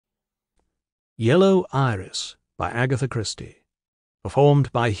Yellow Iris by Agatha Christie.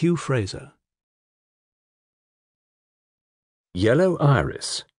 Performed by Hugh Fraser. Yellow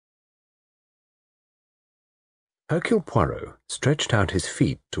Iris. Hercule Poirot stretched out his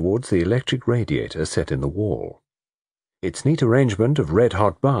feet towards the electric radiator set in the wall. Its neat arrangement of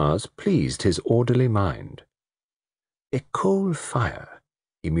red-hot bars pleased his orderly mind. A coal fire,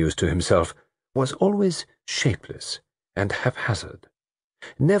 he mused to himself, was always shapeless and haphazard.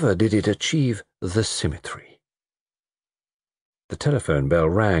 Never did it achieve the symmetry. The telephone bell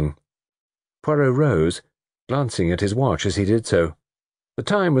rang. Poirot rose, glancing at his watch as he did so. The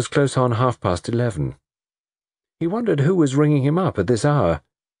time was close on 11:30. He wondered who was ringing him up at this hour.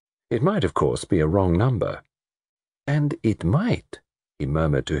 It might, of course, be a wrong number. And it might, he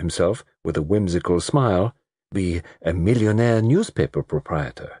murmured to himself with a whimsical smile, be a millionaire newspaper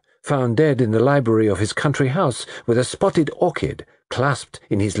proprietor, found dead in the library of his country house with a spotted orchid clasped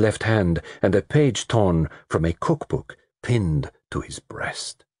in his left hand and a page torn from a cookbook pinned to his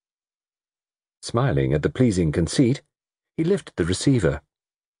breast. Smiling at the pleasing conceit, he lifted the receiver.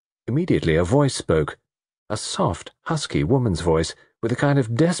 Immediately a voice spoke, a soft, husky woman's voice with a kind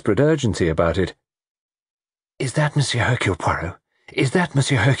of desperate urgency about it. "Is that Monsieur Hercule Poirot? Is that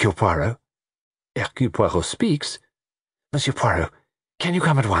Monsieur Hercule Poirot? Hercule Poirot speaks. Monsieur Poirot, can you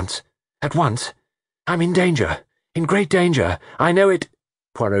come at once? At once? I'm in danger. In great danger. I know it,"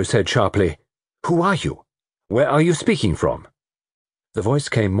 Poirot said sharply. "Who are you? Where are you speaking from?" The voice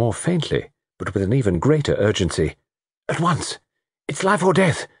came more faintly, but with an even greater urgency. "At once. It's life or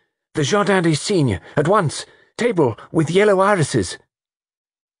death. The Jardin des Cygnes. At once. Table with yellow irises."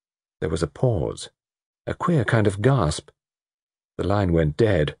 There was a pause, a queer kind of gasp. The line went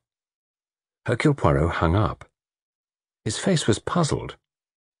dead. Hercule Poirot hung up. His face was puzzled.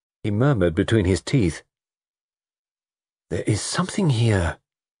 He murmured between his teeth, "There is something here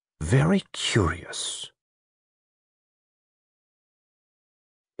very curious."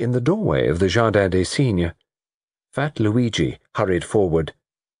 In the doorway of the Jardin des Cygnes, fat Luigi hurried forward.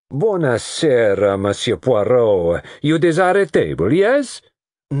 "Buonasera, Monsieur Poirot. You desire a table, yes?"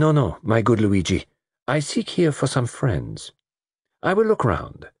 No, my good Luigi. I seek here for some friends. I will look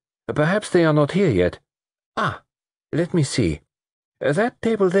round. Perhaps they are not here yet. Ah, let me see. That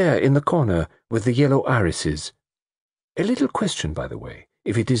table there in the corner with the yellow irises. A little question, by the way,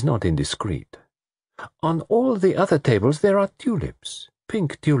 if it is not indiscreet. On all the other tables there are tulips,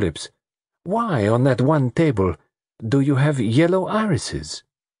 pink tulips. Why, on that one table, do you have yellow irises?"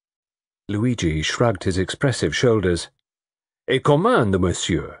 Luigi shrugged his expressive shoulders. "A command,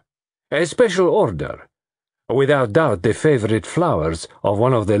 monsieur. A special order. Without doubt the favourite flowers of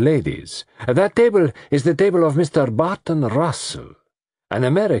one of the ladies. That table is the table of Mr. Barton Russell, an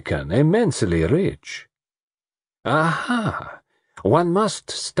American immensely rich." "Aha! One must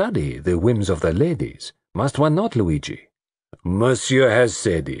study the whims of the ladies, must one not, Luigi?" "Monsieur has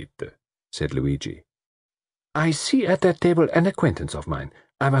said it," said Luigi. "I see at that table an acquaintance of mine.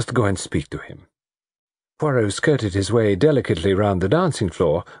 I must go and speak to him." Poirot skirted his way delicately round the dancing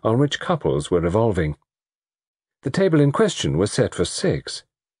floor on which couples were revolving. The table in question was set for 6,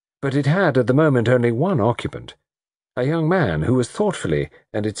 but it had at the moment only one occupant, a young man who was thoughtfully,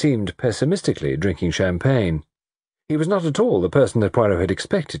 and it seemed pessimistically, drinking champagne. He was not at all the person that Poirot had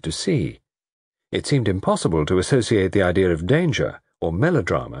expected to see. It seemed impossible to associate the idea of danger or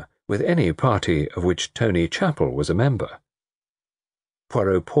melodrama with any party of which Tony Chapel was a member.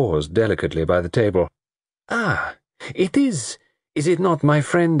 Poirot paused delicately by the table. "Ah, it is it not my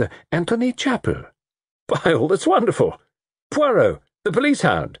friend Anthony Chapel?" "By all that's wonderful! Poirot, the police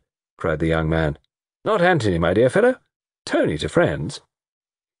hound!" cried the young man. "Not Anthony, my dear fellow. Tony to friends."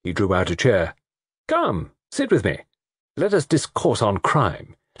 He drew out a chair. "Come, sit with me. Let us discourse on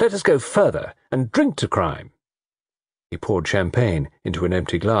crime. Let us go further and drink to crime." He poured champagne into an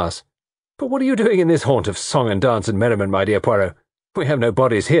empty glass. "But what are you doing in this haunt of song and dance and merriment, my dear Poirot? We have no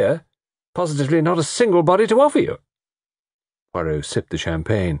bodies here. Positively not a single body to offer you." Poirot sipped the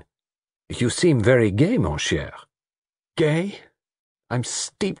champagne. "You seem very gay, mon cher." "Gay? I'm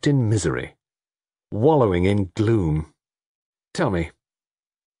steeped in misery, wallowing in gloom. Tell me,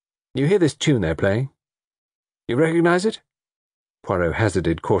 you hear this tune they're playing? You recognize it?" Poirot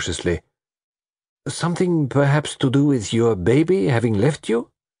hazarded cautiously. "Something perhaps to do with your baby having left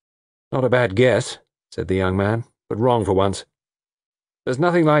you?" "Not a bad guess," said the young man, "but wrong for once. There's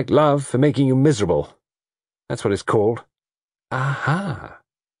nothing like love for making you miserable. That's what it's called." "Aha!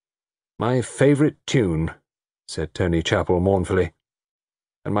 My favourite tune," said Tony Chapel mournfully.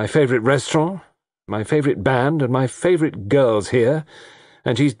 "And my favourite restaurant, my favourite band, and my favourite girl's here,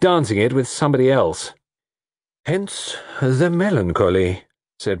 and she's dancing it with somebody else." "Hence the melancholy,"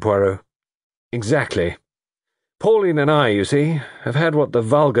 said Poirot. Exactly. Pauline and I, you see, have had what the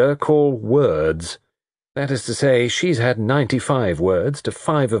vulgar call words. That is to say, she's had 95 words to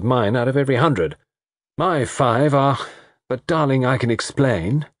 5 of mine out of every 100. My 5 are, but darling, I can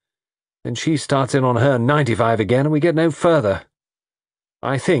explain. Then she starts in on her 95 again, and we get no further.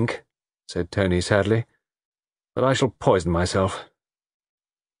 I think, said Tony sadly, that I shall poison myself.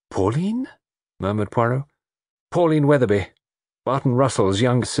 Pauline? Murmured Poirot. Pauline Weatherby, Barton Russell's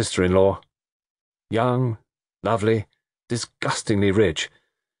young sister-in-law. Young, lovely, disgustingly rich.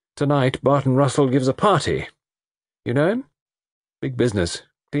 Tonight Barton Russell gives a party. You know him? Big business,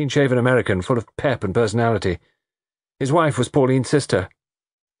 clean-shaven American, full of pep and personality. His wife was Pauline's sister.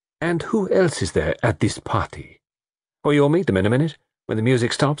 And who else is there at this party? Oh, you'll meet them in a minute, when the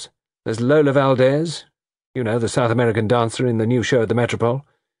music stops. There's Lola Valdez, you know, the South American dancer in the new show at the Metropole.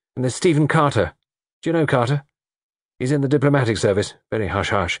 And there's Stephen Carter. Do you know Carter? He's in the diplomatic service, very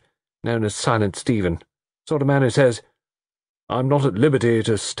hush-hush, known as Silent Stephen. Sort of man who says, I'm not at liberty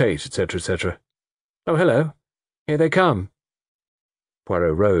to state, etc., etc. Oh, hello. Here they come.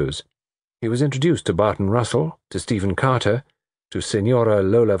 Poirot rose. He was introduced to Barton Russell, to Stephen Carter, to Senora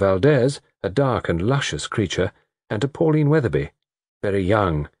Lola Valdez, a dark and luscious creature, and to Pauline Weatherby, very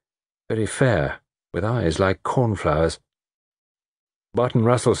young, very fair, with eyes like cornflowers. Barton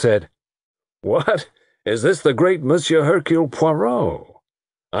Russell said, What? Is this the great Monsieur Hercule Poirot?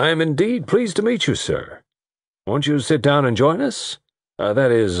 I am indeed pleased to meet you, sir. Won't you sit down and join us?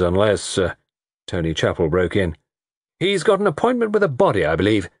 That is, unless— Tony Chapel broke in. He's got an appointment with a body, I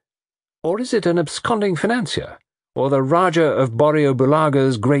believe. Or is it an absconding financier? Or the Raja of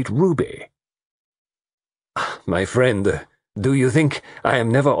Borriobulaga's great ruby? My friend, do you think I am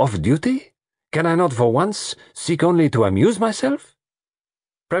never off duty? Can I not for once seek only to amuse myself?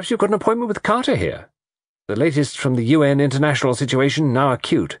 Perhaps you've got an appointment with Carter here. The latest from the UN international situation now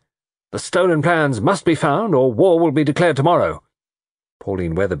acute. The stolen plans must be found, or war will be declared tomorrow.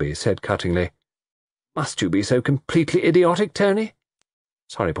 Pauline Weatherby said cuttingly, Must you be so completely idiotic, Tony?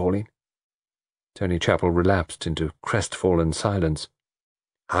 Sorry, Pauline. Tony Chapel relapsed into crestfallen silence.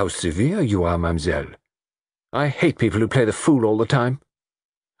 How severe you are, mademoiselle. I hate people who play the fool all the time.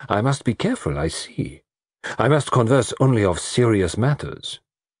 I must be careful, I see. I must converse only of serious matters.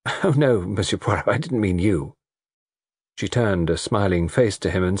 Oh, no, Monsieur Poirot, I didn't mean you. She turned a smiling face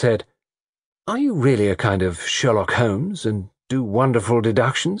to him and said, Are you really a kind of Sherlock Holmes and do wonderful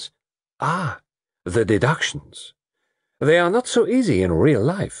deductions? Ah, the deductions. They are not so easy in real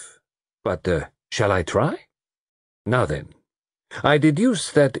life. But, shall I try? Now then, I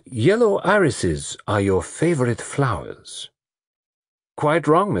deduce that yellow irises are your favorite flowers. Quite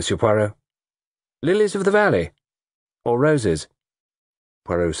wrong, Monsieur Poirot. Lilies of the valley. Or roses.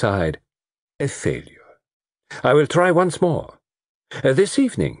 Poirot sighed. A failure. I will try once more. This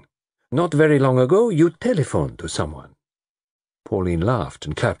evening, not very long ago, you telephoned to someone. Pauline laughed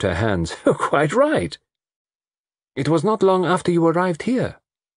and clapped her hands. Quite right. It was not long after you arrived here.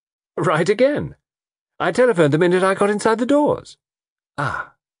 Right again. I telephoned the minute I got inside the doors.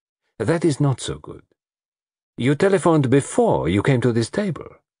 Ah, that is not so good. You telephoned before you came to this table.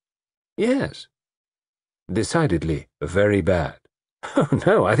 Yes. Decidedly very bad. Oh,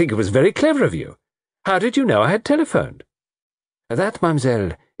 no, I think it was very clever of you. How did you know I had telephoned? That,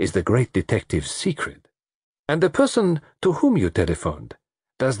 mademoiselle, is the great detective's secret. And the person to whom you telephoned,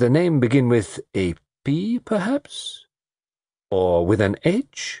 does the name begin with a P, perhaps? Or with an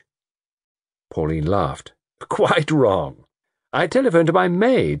H? Pauline laughed. Quite wrong. I telephoned to my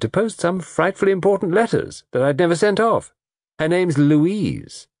maid to post some frightfully important letters that I'd never sent off. Her name's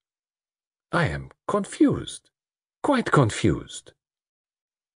Louise. I am confused. Quite confused.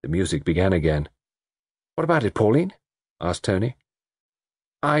 The music began again. What about it, Pauline? Asked Tony.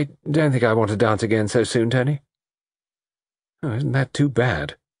 I don't think I want to dance again so soon, Tony. Oh, isn't that too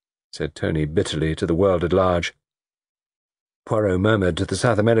bad? Said Tony bitterly to the world at large. Poirot murmured to the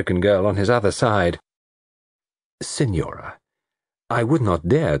South American girl on his other side. Senora, I would not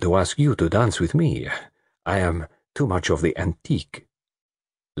dare to ask you to dance with me. I am too much of the antique.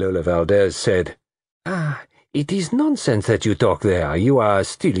 Lola Valdez said, Ah, it is nonsense that you talk there. You are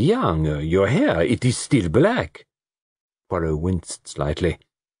still young. Your hair, it is still black. Poirot winced slightly.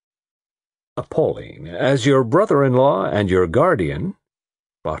 Pauline, as your brother-in-law and your guardian,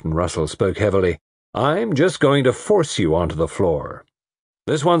 Barton Russell spoke heavily, I'm just going to force you onto the floor.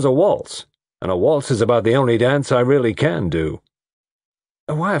 This one's a waltz, and a waltz is about the only dance I really can do.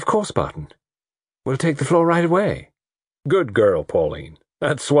 Why, of course, Barton. We'll take the floor right away. Good girl, Pauline.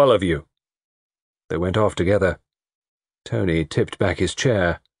 That's swell of you. They went off together. Tony tipped back his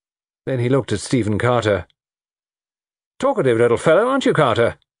chair. Then he looked at Stephen Carter. Talkative little fellow, aren't you,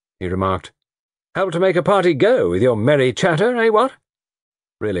 Carter? He remarked. Help to make a party go with your merry chatter, eh, what?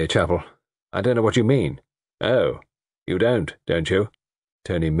 Really, Chapel, I don't know what you mean. Oh, you don't you?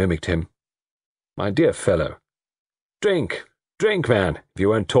 Tony mimicked him. My dear fellow. Drink, man, if you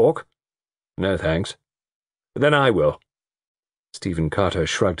won't talk. No, thanks. Then I will. Stephen Carter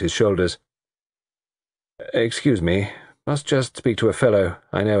shrugged his shoulders. Excuse me, must just speak to a fellow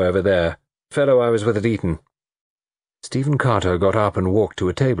I know over there. Fellow I was with at Eton. Stephen Carter got up and walked to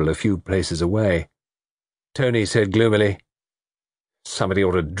a table a few places away. Tony said gloomily, Somebody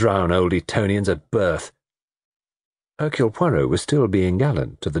ought to drown old Etonians at birth. Hercule Poirot was still being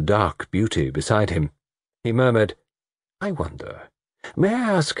gallant to the dark beauty beside him. He murmured, I wonder, may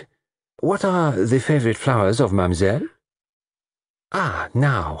I ask, what are the favourite flowers of Mademoiselle? Ah,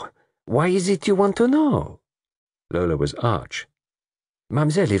 now, why is it you want to know? Lola was arch.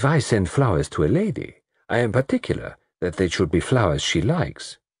 Mademoiselle, if I send flowers to a lady, I am particular that they should be flowers she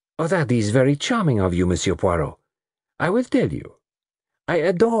likes. Oh, that is very charming of you, Monsieur Poirot. I will tell you. I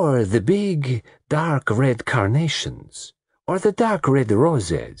adore the big, dark red carnations, or the dark red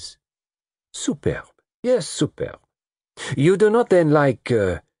roses. Superb. Yes, superb. You do not then like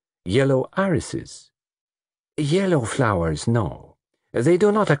yellow irises? Yellow flowers, no. They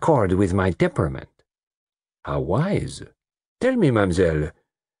do not accord with my temperament. How wise. Tell me, mademoiselle,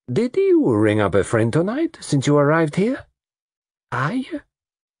 did you ring up a friend tonight, since you arrived here? I?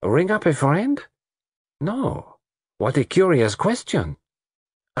 Ring up a friend? No. What a curious question.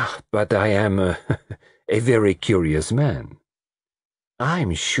 Ah, but I am a very curious man.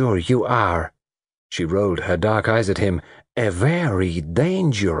 I'm sure you are. She rolled her dark eyes at him. A very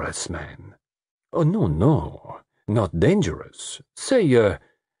dangerous man. Oh, no, not dangerous. Say, a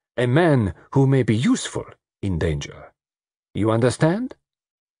man who may be useful in danger. You understand?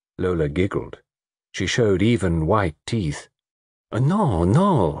 Lola giggled. She showed even white teeth.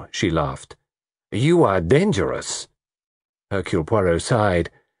 No, she laughed. You are dangerous. Hercule Poirot sighed.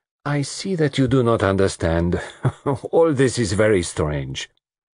 I see that you do not understand. All this is very strange.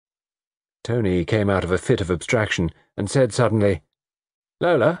 Tony came out of a fit of abstraction and said suddenly,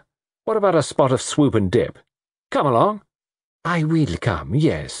 Lola, what about a spot of swoop and dip? Come along. I will come,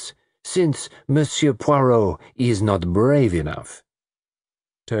 yes, since Monsieur Poirot is not brave enough.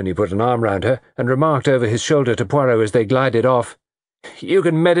 Tony put an arm round her and remarked over his shoulder to Poirot as they glided off, You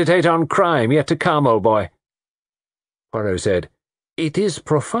can meditate on crime yet to come, old boy. Poirot said, It is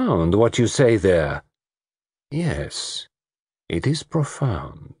profound what you say there. Yes, it is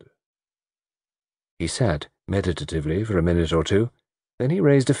profound. He sat meditatively for a minute or two, then he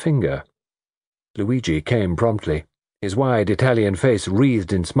raised a finger. Luigi came promptly, his wide Italian face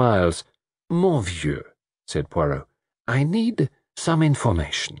wreathed in smiles. Mon vieux, said Poirot, I need some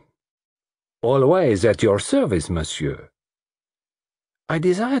information. Always at your service, monsieur. I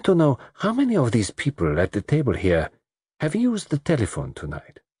desire to know how many of these people at the table here have used the telephone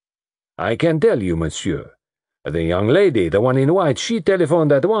tonight. I can tell you, monsieur. The young lady, the one in white, she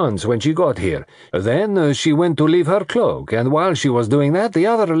telephoned at once when she got here. Then she went to leave her cloak, and while she was doing that, the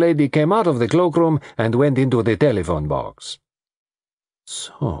other lady came out of the cloakroom and went into the telephone box.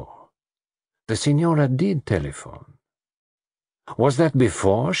 So, the signora did telephone. Was that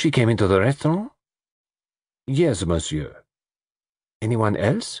before she came into the restaurant? Yes, monsieur. Anyone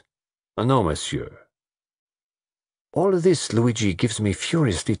else? No, monsieur. All this, Luigi, gives me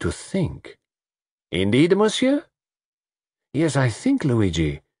furiously to think. Indeed, monsieur? Yes, I think,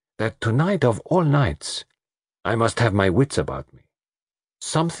 Luigi, that tonight of all nights, I must have my wits about me.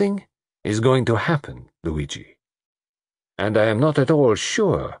 Something is going to happen, Luigi. And I am not at all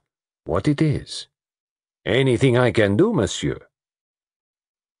sure what it is. Anything I can do, monsieur?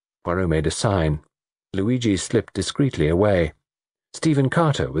 Poirot made a sign. Luigi slipped discreetly away. Stephen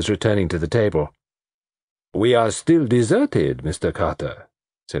Carter was returning to the table. We are still deserted, Mr. Carter,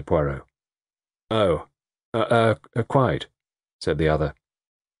 said Poirot. Oh, quite, said the other.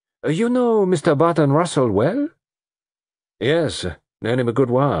 You know Mr. Barton Russell well? Yes, known him a good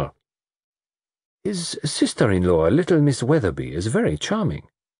while. His sister-in-law, little Miss Weatherby, is very charming.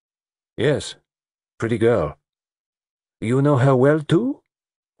 Yes, pretty girl. You know her well, too?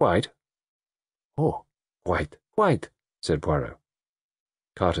 Quite. Oh, quite, said Poirot.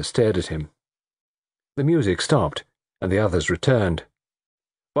 Carter stared at him. The music stopped, and the others returned.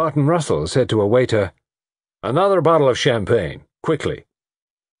 Barton Russell said to a waiter, Another bottle of champagne, quickly.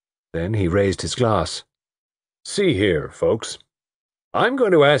 Then he raised his glass. See here, folks. I'm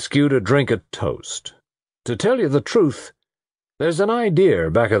going to ask you to drink a toast. To tell you the truth, there's an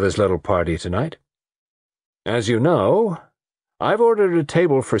idea back of this little party tonight. As you know, I've ordered a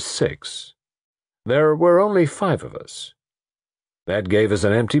table for 6. There were only 5 of us. That gave us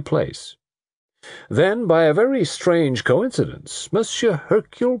an empty place. Then, by a very strange coincidence, Monsieur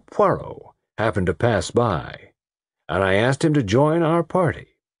Hercule Poirot happened to pass by, and I asked him to join our party.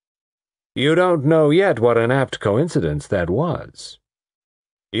 You don't know yet what an apt coincidence that was.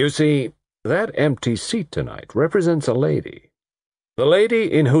 You see, that empty seat tonight represents a lady. The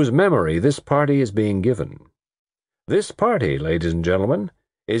lady in whose memory this party is being given. This party, ladies and gentlemen,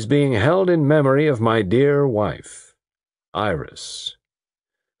 is being held in memory of my dear wife, Iris,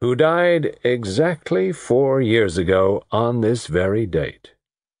 who died exactly 4 years ago on this very date.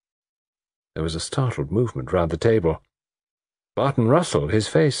 There was a startled movement round the table. Barton Russell, his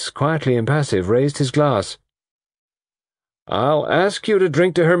face quietly impassive, raised his glass. I'll ask you to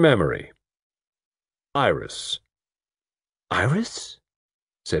drink to her memory. Iris. Iris?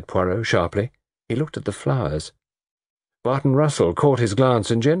 Said Poirot sharply. He looked at the flowers. Barton Russell caught his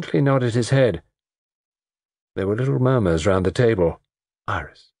glance and gently nodded his head. There were little murmurs round the table.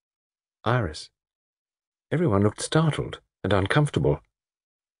 Iris. Iris. Everyone looked startled and uncomfortable.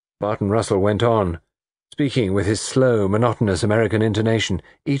 Barton Russell went on, speaking with his slow, monotonous American intonation,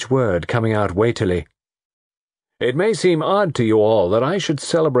 each word coming out weightily. It may seem odd to you all that I should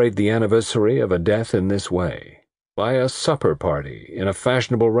celebrate the anniversary of a death in this way, by a supper party in a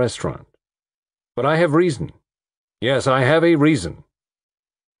fashionable restaurant. But I have reason. Yes, I have a reason.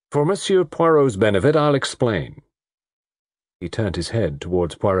 For Monsieur Poirot's benefit, I'll explain. He turned his head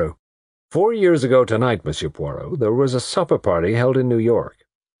towards Poirot. 4 years ago tonight, Monsieur Poirot, there was a supper party held in New York.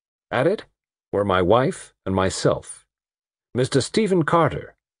 At it were my wife and myself, Mr. Stephen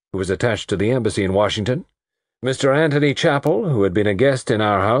Carter, who was attached to the embassy in Washington, Mr. Anthony Chappell, who had been a guest in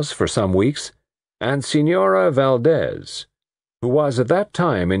our house for some weeks, and Signora Valdez, who was at that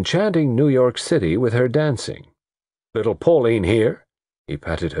time enchanting New York City with her dancing. Little Pauline here, he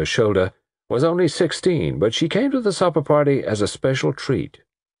patted her shoulder, was only 16, but she came to the supper party as a special treat.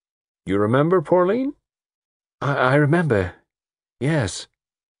 You remember, Pauline? I remember, yes.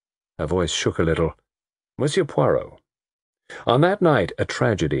 Her voice shook a little. Monsieur Poirot, on that night a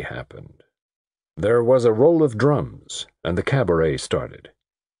tragedy happened. There was a roll of drums, and the cabaret started.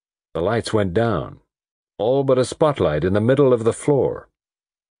 The lights went down, all but a spotlight in the middle of the floor.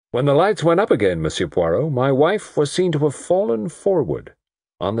 When the lights went up again, Monsieur Poirot, my wife was seen to have fallen forward,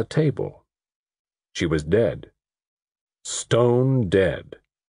 on the table. She was dead. Stone dead.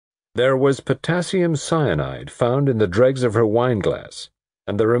 There was potassium cyanide found in the dregs of her wineglass,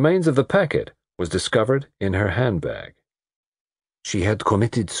 and the remains of the packet was discovered in her handbag. She had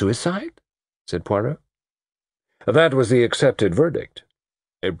committed suicide? Said Poirot. That was the accepted verdict.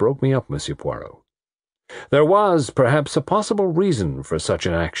 It broke me up, Monsieur Poirot. There was, perhaps, a possible reason for such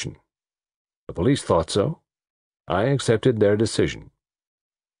an action. The police thought so. I accepted their decision.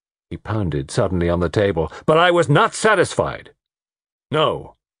 He pounded suddenly on the table. But I was not satisfied.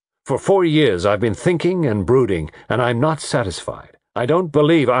 No. For 4 years I've been thinking and brooding, and I'm not satisfied. I don't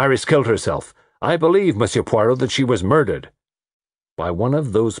believe Iris killed herself. I believe, Monsieur Poirot, that she was murdered. By one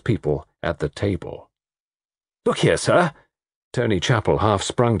of those people at the table. Look here, sir. Tony Chappell half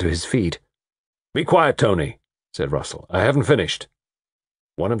sprung to his feet. Be quiet, Tony, said Russell. I haven't finished.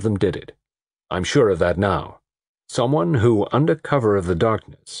 One of them did it. I'm sure of that now. Someone who, under cover of the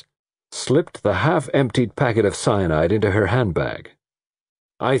darkness, slipped the half-emptied packet of cyanide into her handbag.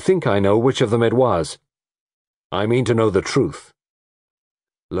 I think I know which of them it was. I mean to know the truth.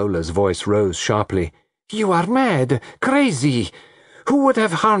 Lola's voice rose sharply. You are mad, crazy. Who would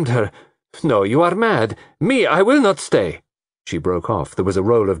have harmed her? No, you are mad. Me, I will not stay. She broke off. There was a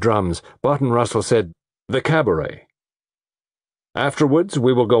roll of drums. Barton Russell said, The cabaret. Afterwards,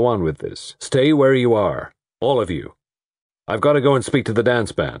 we will go on with this. Stay where you are, all of you. I've got to go and speak to the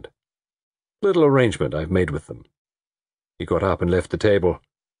dance band. Little arrangement I've made with them. He got up and left the table.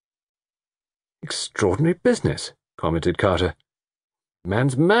 Extraordinary business, commented Carter.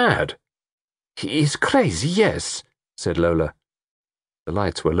 Man's mad. He is crazy, yes, said Lola. The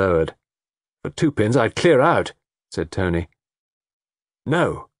lights were lowered. For 2 pins I'd clear out, said Tony.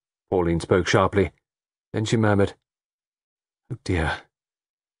 No, Pauline spoke sharply. Then she murmured, Oh dear.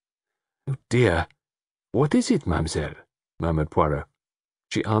 Oh dear. What is it, mademoiselle? Murmured Poirot.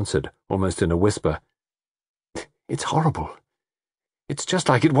 She answered, almost in a whisper. It's horrible. It's just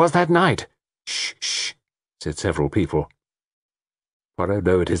like it was that night. Shh, shh, said several people. Poirot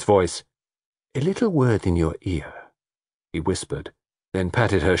lowered his voice. A little word in your ear, he whispered, then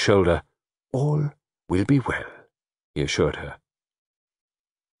patted her shoulder. All will be well, he assured her.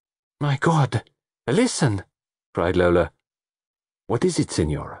 My God, listen, cried Lola. What is it,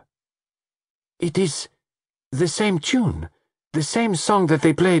 Signora? It is the same tune, the same song that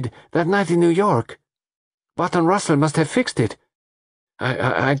they played that night in New York. Barton Russell must have fixed it.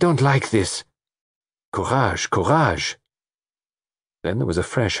 I don't like this. Courage, courage. Then there was a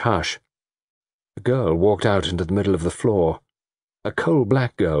fresh hush. A girl walked out into the middle of the floor, a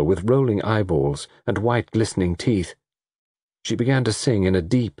coal-black girl with rolling eyeballs and white glistening teeth. She began to sing in a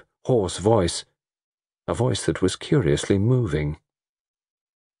deep, hoarse voice, a voice that was curiously moving.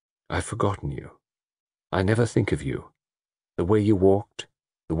 I've forgotten you. I never think of you. The way you walked,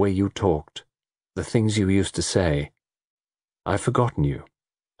 the way you talked, the things you used to say. I've forgotten you.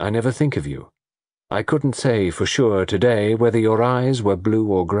 I never think of you. I couldn't say for sure today whether your eyes were blue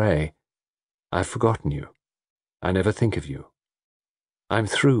or grey. I've forgotten you. I never think of you. I'm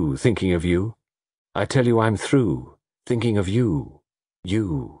through thinking of you. I tell you I'm through thinking of you.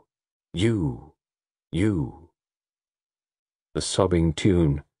 You. You. You. The sobbing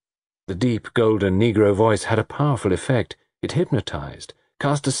tune, the deep golden Negro voice had a powerful effect. It hypnotized,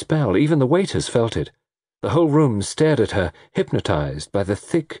 cast a spell. Even the waiters felt it. The whole room stared at her, hypnotized by the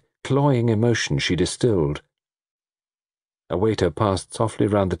thick, cloying emotion she distilled. A waiter passed softly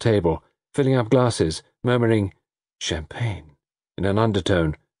round the table, filling up glasses, murmuring, "Champagne," in an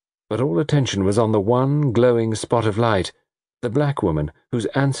undertone, but all attention was on the one glowing spot of light, the black woman whose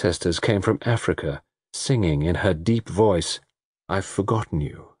ancestors came from Africa, singing in her deep voice, "I've forgotten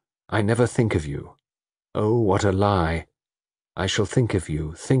you. I never think of you. Oh, what a lie. I shall think of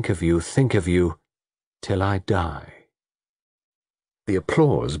you, think of you, think of you, till I die." The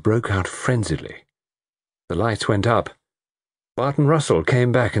applause broke out frenziedly. The lights went up. Barton Russell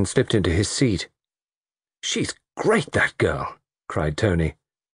came back and slipped into his seat. "She's great, that girl," cried Tony.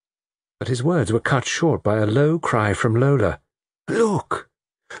 But his words were cut short by a low cry from Lola. "Look!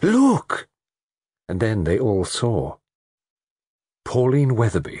 Look!" And then they all saw. Pauline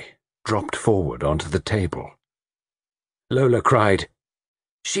Weatherby dropped forward onto the table. Lola cried,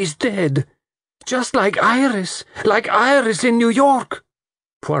 "She's dead! Just like Iris in New York!"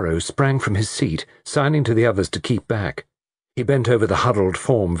 Poirot sprang from his seat, signing to the others to keep back. He bent over the huddled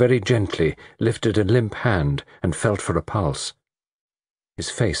form very gently, lifted a limp hand, and felt for a pulse. His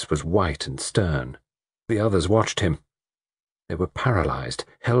face was white and stern. The others watched him. They were paralyzed,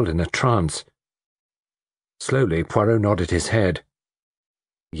 held in a trance. Slowly, Poirot nodded his head.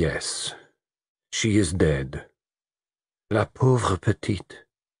 "Yes, she is dead. La pauvre petite.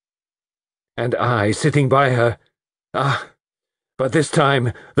 And I sitting by her. Ah, but this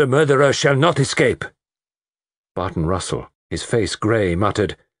time the murderer shall not escape." Barton Russell, his face grey,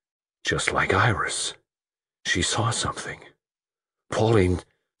 muttered, "Just like Iris. She saw something. Pauline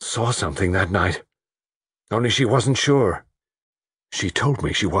saw something that night. Only she wasn't sure. She told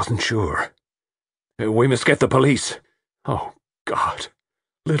me she wasn't sure. We must get the police. Oh, God.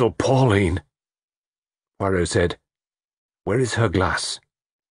 Little Pauline." Poirot said, "Where is her glass?"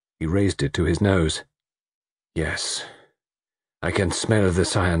 He raised it to his nose. "Yes, I can smell the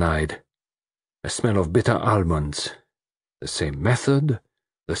cyanide. A smell of bitter almonds. The same method,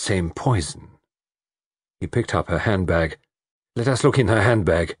 the same poison." He picked up her handbag. "Let us look in her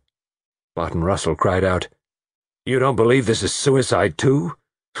handbag." Barton Russell cried out, "You don't believe this is suicide, too?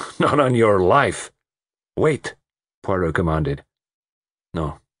 Not on your life." "Wait," Poirot commanded.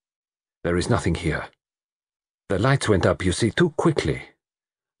 "No, there is nothing here. The lights went up, you see, too quickly.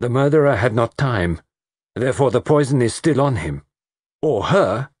 The murderer had not time. Therefore the poison is still on him." "Or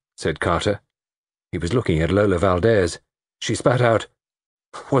her," said Carter. He was looking at Lola Valdez. She spat out,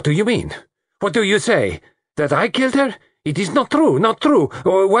 "What do you mean? What do you say? That I killed her? It is not true, not true.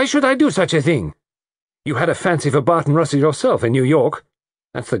 Why should I do such a thing? You had a fancy for Barton Russell yourself in New York.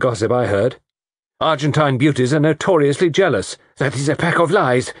 That's the gossip I heard. Argentine beauties are notoriously jealous. That is a pack of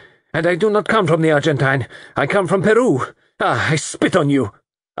lies. And I do not come from the Argentine. I come from Peru. Ah, I spit on you.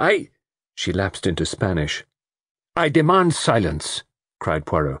 She lapsed into Spanish. "I demand silence," cried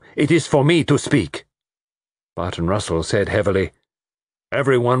Poirot. "It is for me to speak." Barton Russell said heavily,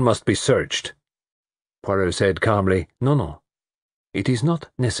 "Everyone must be searched." Poirot said calmly, No, it is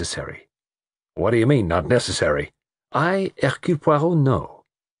not necessary." "What do you mean, not necessary?" "I, Hercule Poirot, know.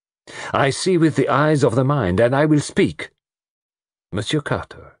 I see with the eyes of the mind, and I will speak. Monsieur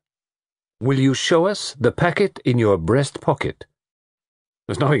Carter, will you show us the packet in your breast pocket?"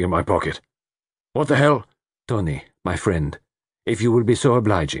 "There's nothing in my pocket. What the hell—" "Tony, my friend, if you will be so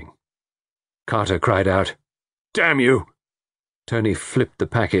obliging." Carter cried out, "Damn you!" Tony flipped the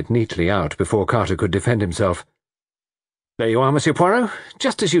packet neatly out before Carter could defend himself. "There you are, Monsieur Poirot,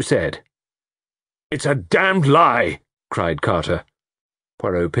 just as you said." "It's a damned lie!" cried Carter.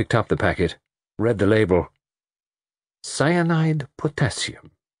 Poirot picked up the packet, read the label. "Cyanide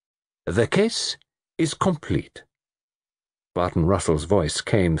potassium. The case is complete." Barton Russell's voice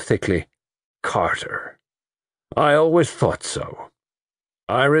came thickly. "Carter, I always thought so.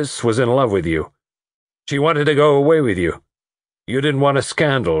 Iris was in love with you. She wanted to go away with you. You didn't want a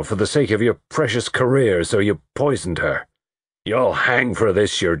scandal for the sake of your precious career, so you poisoned her. You'll hang for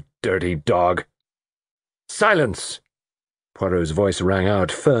this, you dirty dog." "Silence!" Poirot's voice rang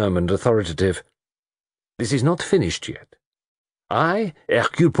out, firm and authoritative. "This is not finished yet. I,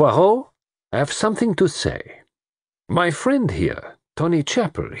 Hercule Poirot, have something to say. My friend here, Tony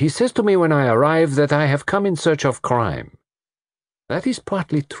Chapel, he says to me when I arrive that I have come in search of crime. That is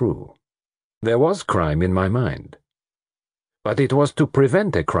partly true. There was crime in my mind. But it was to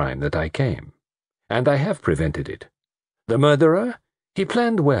prevent a crime that I came, and I have prevented it. The murderer, he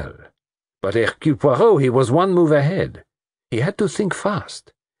planned well, but Hercule Poirot, he was one move ahead. He had to think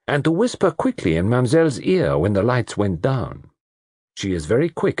fast, and to whisper quickly in Mademoiselle's ear when the lights went down. She is very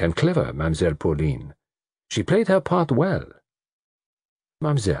quick and clever, Mademoiselle Pauline. She played her part well.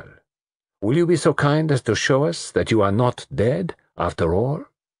 Mademoiselle, will you be so kind as to show us that you are not dead, after all?"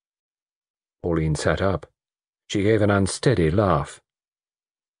 Pauline sat up. She gave an unsteady laugh.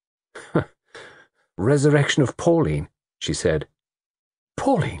 "Resurrection of Pauline," she said.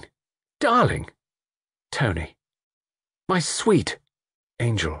 "Pauline, darling! Tony, my sweet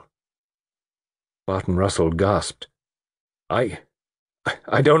angel." Barton Russell gasped. I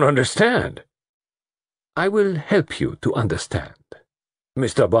don't understand." "I will help you to understand,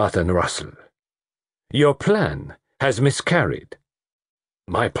 Mr. Barton Russell. Your plan has miscarried."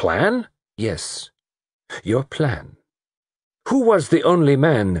 "My plan?" "Yes, your plan. Who was the only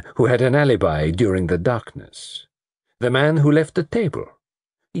man who had an alibi during the darkness? The man who left the table?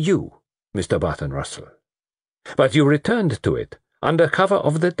 You, Mr. Barton Russell. But you returned to it under cover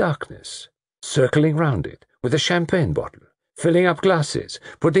of the darkness, circling round it with a champagne bottle, filling up glasses,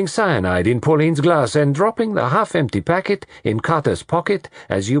 putting cyanide in Pauline's glass, and dropping the half-empty packet in Carter's pocket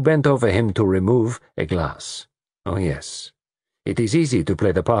as you bent over him to remove a glass. Oh, yes. It is easy to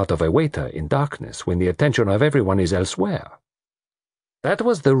play the part of a waiter in darkness when the attention of everyone is elsewhere. That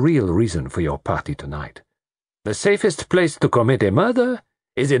was the real reason for your party tonight. The safest place to commit a murder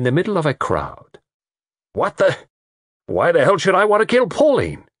is in the middle of a crowd." "What the? Why the hell should I want to kill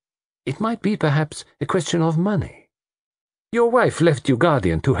Pauline?" "It might be, perhaps, a question of money. Your wife left you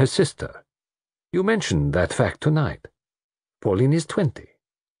guardian to her sister. You mentioned that fact tonight. Pauline is 20.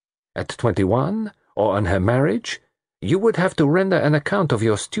 At 21, or on her marriage, you would have to render an account of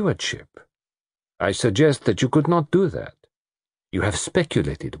your stewardship. I suggest that you could not do that. You have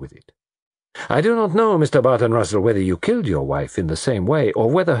speculated with it. I do not know, Mr. Barton Russell, whether you killed your wife in the same way, or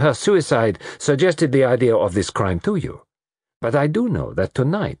whether her suicide suggested the idea of this crime to you. But I do know that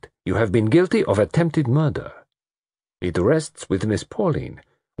tonight you have been guilty of attempted murder. It rests with Miss Pauline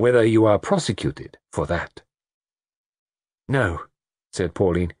whether you are prosecuted for that." "No," said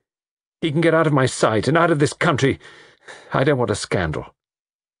Pauline. "He can get out of my sight and out of this country. I don't want a scandal."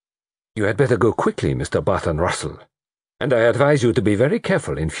 "You had better go quickly, Mr. Barton Russell, and I advise you to be very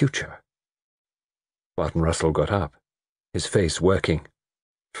careful in future." Barton Russell got up, his face working.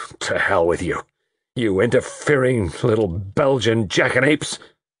 "To hell with you, you interfering little Belgian jackanapes!"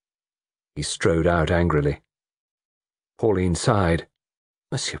 He strode out angrily. Pauline sighed.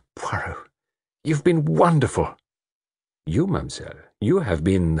 "Monsieur Poirot, you've been wonderful." "You, mademoiselle, you have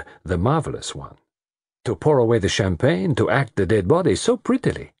been the marvelous one. To pour away the champagne, to act the dead body so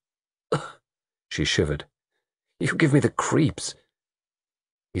prettily." Ugh, she shivered. "You give me the creeps."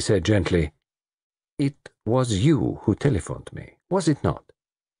 He said gently, "It was you who telephoned me, was it not?"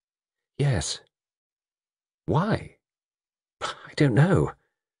 "Yes." "Why?" "I don't know.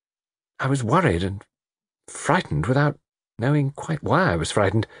 I was worried and frightened without knowing quite why I was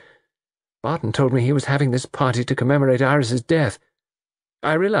frightened. Barton told me he was having this party to commemorate Iris's death.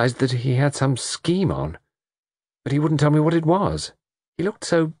 I realized that he had some scheme on, but he wouldn't tell me what it was. He looked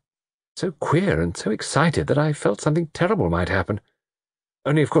so queer and so excited that I felt something terrible might happen.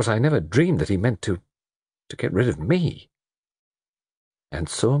 Only, of course, I never dreamed that he meant to get rid of me." "And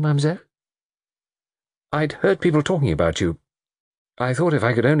so, mademoiselle?" "I'd heard people talking about you. I thought if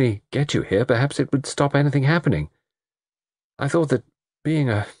I could only get you here, perhaps it would stop anything happening. I thought that being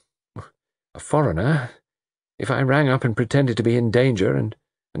a foreigner, if I rang up and pretended to be in danger and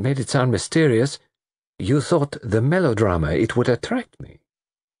made it sound mysterious, you thought the melodrama, it would attract me.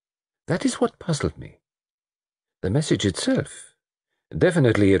 That is what puzzled me. The message itself,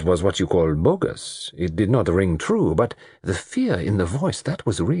 definitely it was what you call bogus. It did not ring true, but the fear in the voice, that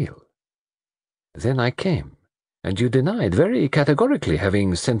was real. Then I came, and you denied very categorically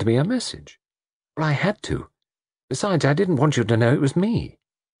having sent me a message. Well, I had to. Besides, I didn't want you to know it was me.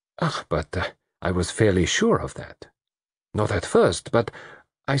 But I was fairly sure of that. Not at first, but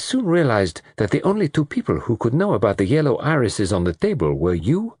I soon realized that the only two people who could know about the yellow irises on the table were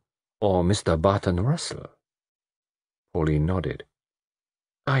you Or Mr. Barton Russell? Pauline nodded.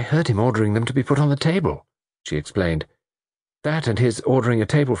 I heard him ordering them to be put on the table, she explained. That and his ordering a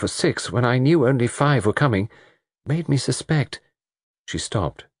table for 6 when I knew only 5 were coming made me suspect. She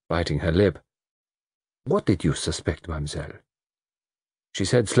stopped, biting her lip. What did you suspect, mademoiselle? She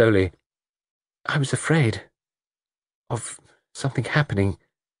said slowly, I was afraid of something happening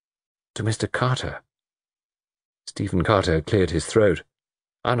to Mr. Carter. Stephen Carter cleared his throat.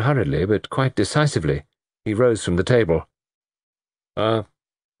 Unhurriedly, but quite decisively, he rose from the table. I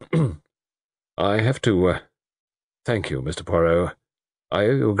have to, thank you, Mr. Poirot. I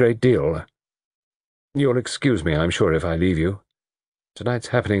owe you a great deal. You'll excuse me, I'm sure, if I leave you. Tonight's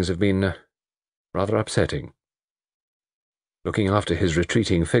happenings have been rather upsetting. Looking after his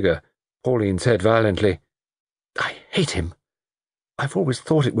retreating figure, Pauline said violently, I hate him. I've always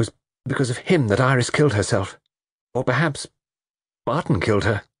thought it was because of him that Iris killed herself. Or perhaps Barton killed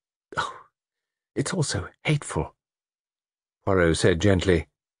her. Oh, it's all so hateful. Poirot said gently,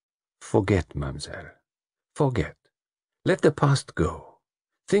 Forget, mademoiselle. Forget. Let the past go.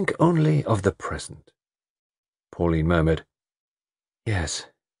 Think only of the present. Pauline murmured, Yes,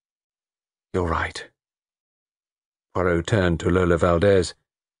 you're right. Poirot turned to Lola Valdez.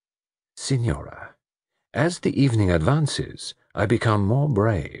 Signora, as the evening advances, I become more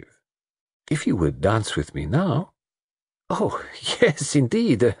brave. If you would dance with me now— Oh, yes,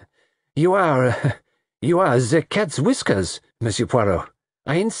 indeed. You are the cat's whiskers, Monsieur Poirot.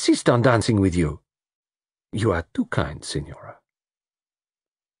 I insist on dancing with you. You are too kind, Signora.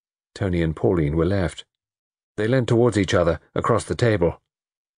 Tony and Pauline were left. They leant towards each other across the table.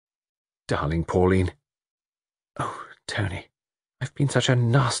 Darling Pauline. Oh, Tony, I've been such a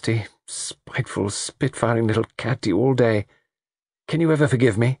nasty, spiteful, spitfiring little cat to you all day. Can you ever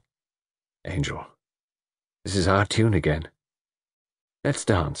forgive me? Angel. This is our tune again. Let's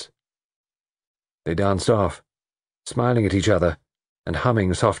dance. They danced off, smiling at each other and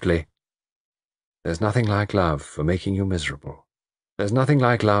humming softly. There's nothing like love for making you miserable. There's nothing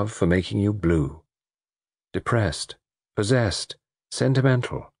like love for making you blue. Depressed, possessed,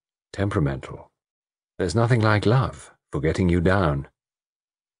 sentimental, temperamental. There's nothing like love for getting you down.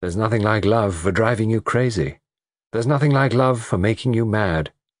 There's nothing like love for driving you crazy. There's nothing like love for making you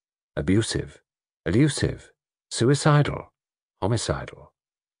mad, abusive, elusive, suicidal, homicidal.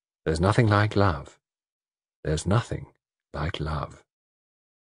 There's nothing like love. There's nothing like love.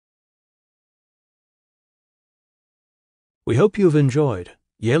 We hope you've enjoyed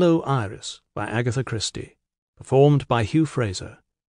Yellow Iris by Agatha Christie, performed by Hugh Fraser.